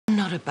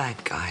not a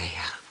bad guy.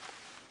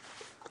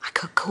 I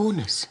cut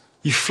corners.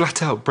 You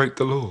flat out break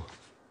the law.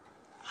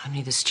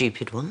 Only the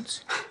stupid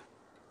ones.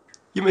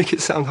 You make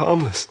it sound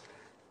harmless.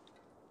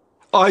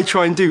 I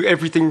try and do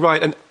everything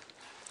right, and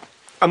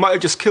I might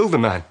have just killed the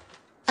man.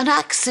 An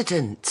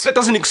accident. That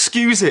doesn't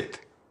excuse it.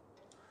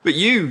 But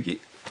you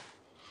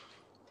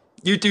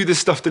do this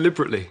stuff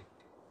deliberately.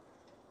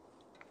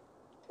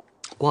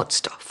 What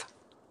stuff?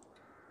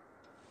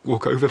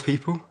 Walk over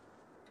people.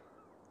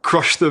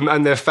 Crush them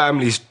and their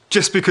families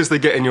just because they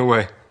get in your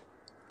way.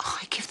 Oh,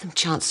 I give them a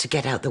chance to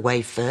get out the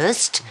way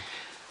first.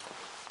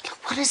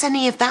 What does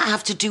any of that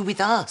have to do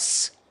with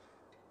us?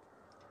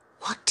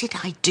 What did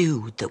I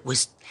do that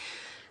was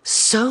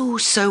so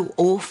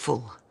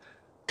awful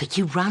that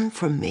you ran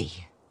from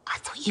me? I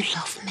thought you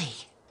loved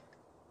me.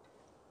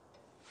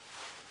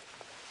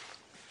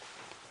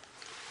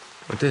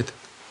 I did.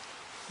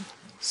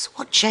 So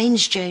what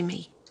changed,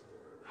 Jamie?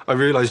 I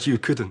realised you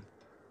couldn't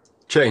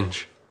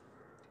change.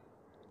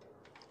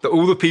 That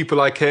all the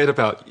people I cared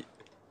about,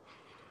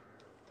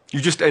 you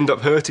just end up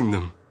hurting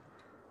them.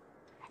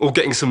 Or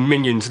getting some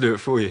minion to do it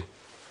for you.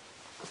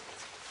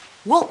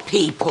 What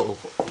people?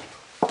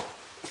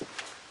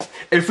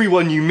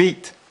 Everyone you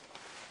meet.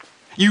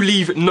 You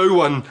leave no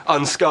one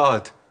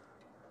unscarred.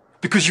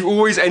 Because you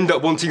always end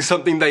up wanting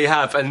something they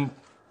have and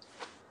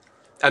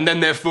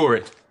then they're for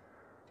it.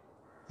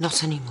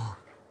 Not anymore.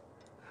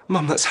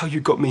 Mum, that's how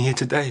you got me here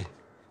today.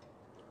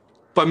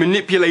 By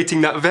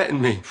manipulating that vet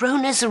in me.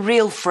 Rona's a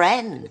real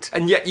friend.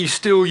 And yet you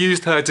still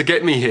used her to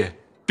get me here.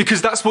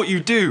 Because that's what you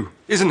do,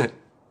 isn't it?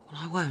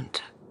 Well, I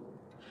won't.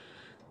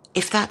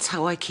 If that's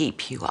how I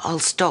keep you, I'll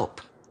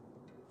stop.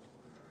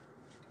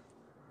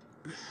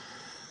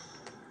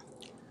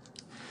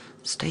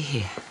 Stay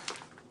here.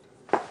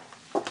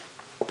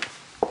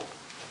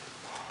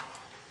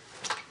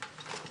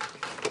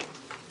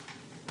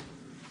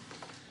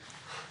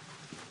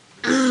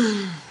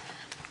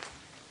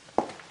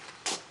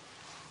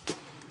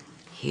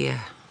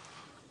 Here.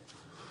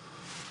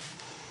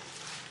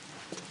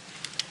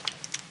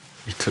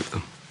 You took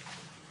them.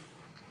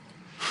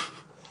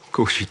 Of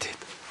course you did.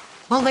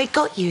 Well, they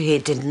got you here,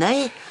 didn't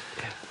they?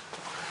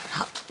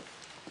 Yeah.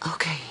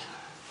 Okay.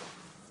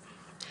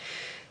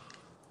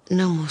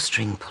 No more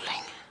string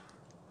pulling.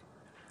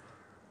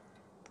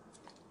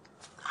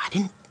 I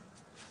didn't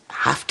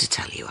have to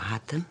tell you I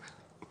had them.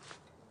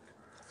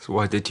 So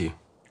why did you?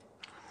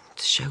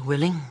 To show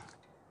willing.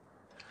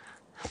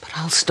 But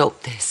I'll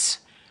stop this.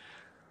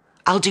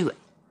 I'll do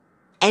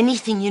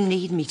anything you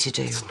need me to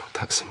do. It's not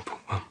that simple,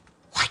 Mum.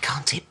 Why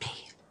can't it be?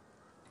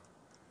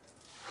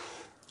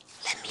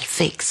 Let me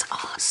fix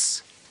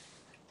us.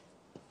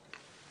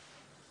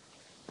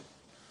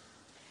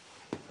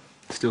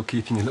 Still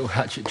keeping your little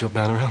hatchet job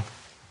man around?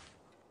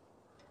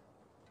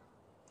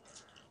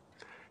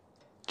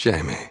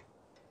 Jamie.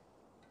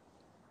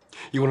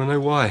 You want to know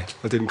why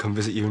I didn't come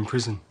visit you in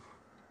prison?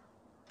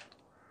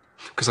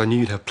 Because I knew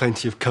you'd have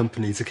plenty of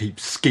company to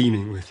keep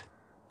scheming with.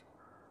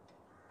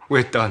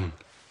 We're done.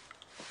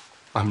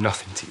 I'm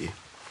nothing to you.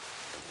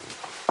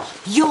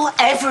 You're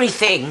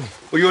everything.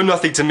 Well, you're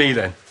nothing to me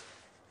then.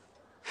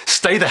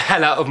 Stay the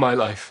hell out of my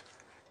life.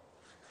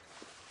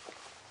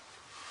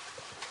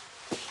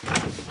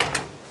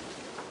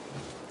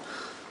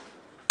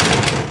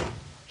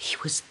 He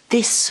was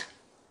this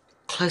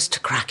close to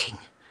cracking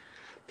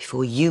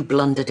before you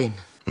blundered in.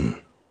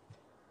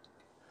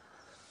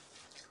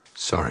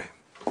 Sorry.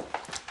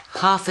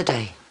 Half a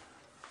day.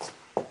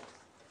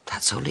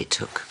 That's all it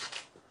took.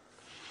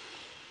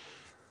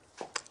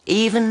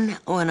 Even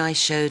when I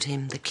showed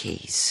him the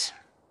keys,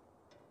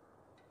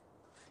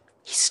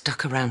 he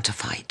stuck around to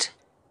fight.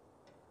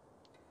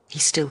 He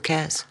still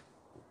cares.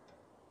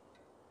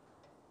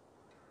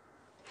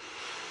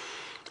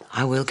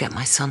 I will get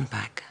my son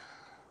back.